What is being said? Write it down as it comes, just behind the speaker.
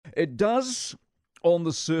It does, on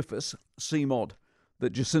the surface, seem odd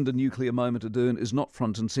that Jacinda nuclear moment Ardern is not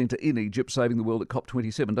front and centre in Egypt saving the world at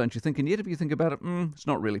COP27, don't you think? And yet, if you think about it, it's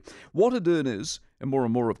not really. What Ardern is, and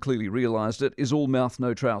more have clearly realised it, is all mouth,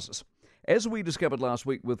 no trousers. As we discovered last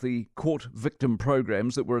week with the court victim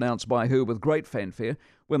programs that were announced by her with great fanfare,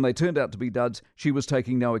 when they turned out to be duds, she was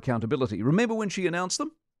taking no accountability. Remember when she announced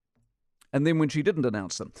them? And then when she didn't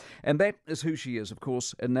announce them. And that is who she is, of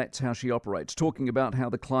course, and that's how she operates, talking about how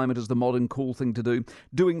the climate is the modern cool thing to do,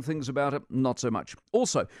 doing things about it, not so much.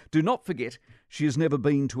 Also, do not forget, she has never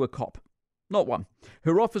been to a COP. Not one.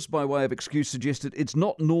 Her office, by way of excuse, suggested it's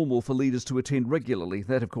not normal for leaders to attend regularly.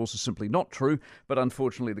 That, of course, is simply not true, but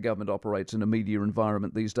unfortunately the government operates in a media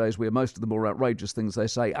environment these days where most of the more outrageous things they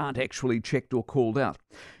say aren't actually checked or called out.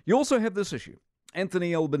 You also have this issue.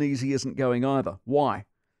 Anthony Albanese isn't going either. Why?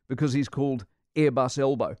 Because he's called Airbus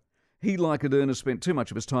Elbow. He, like Ardern, has spent too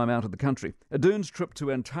much of his time out of the country. Ardern's trip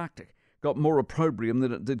to Antarctic got more opprobrium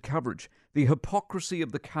than it did coverage. The hypocrisy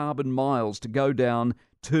of the carbon miles to go down,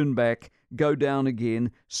 turn back, go down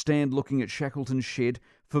again, stand looking at Shackleton's shed,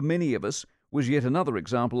 for many of us, was yet another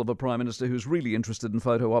example of a Prime Minister who's really interested in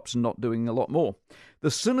photo ops and not doing a lot more.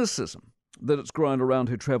 The cynicism that it's grown around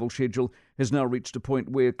her travel schedule has now reached a point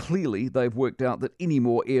where clearly they've worked out that any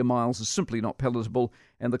more air miles is simply not palatable,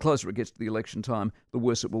 and the closer it gets to the election time, the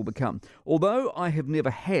worse it will become. Although I have never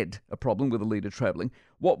had a problem with a leader travelling,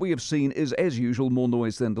 what we have seen is, as usual, more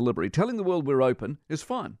noise than delivery. Telling the world we're open is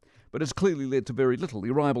fine, but it's clearly led to very little.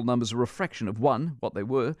 The arrival numbers are a fraction of, one, what they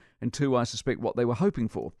were, and two, I suspect, what they were hoping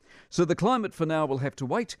for. So the climate for now will have to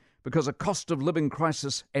wait, because a cost of living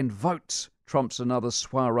crisis and votes trumps another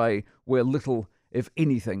soiree where little, if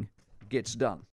anything, gets done.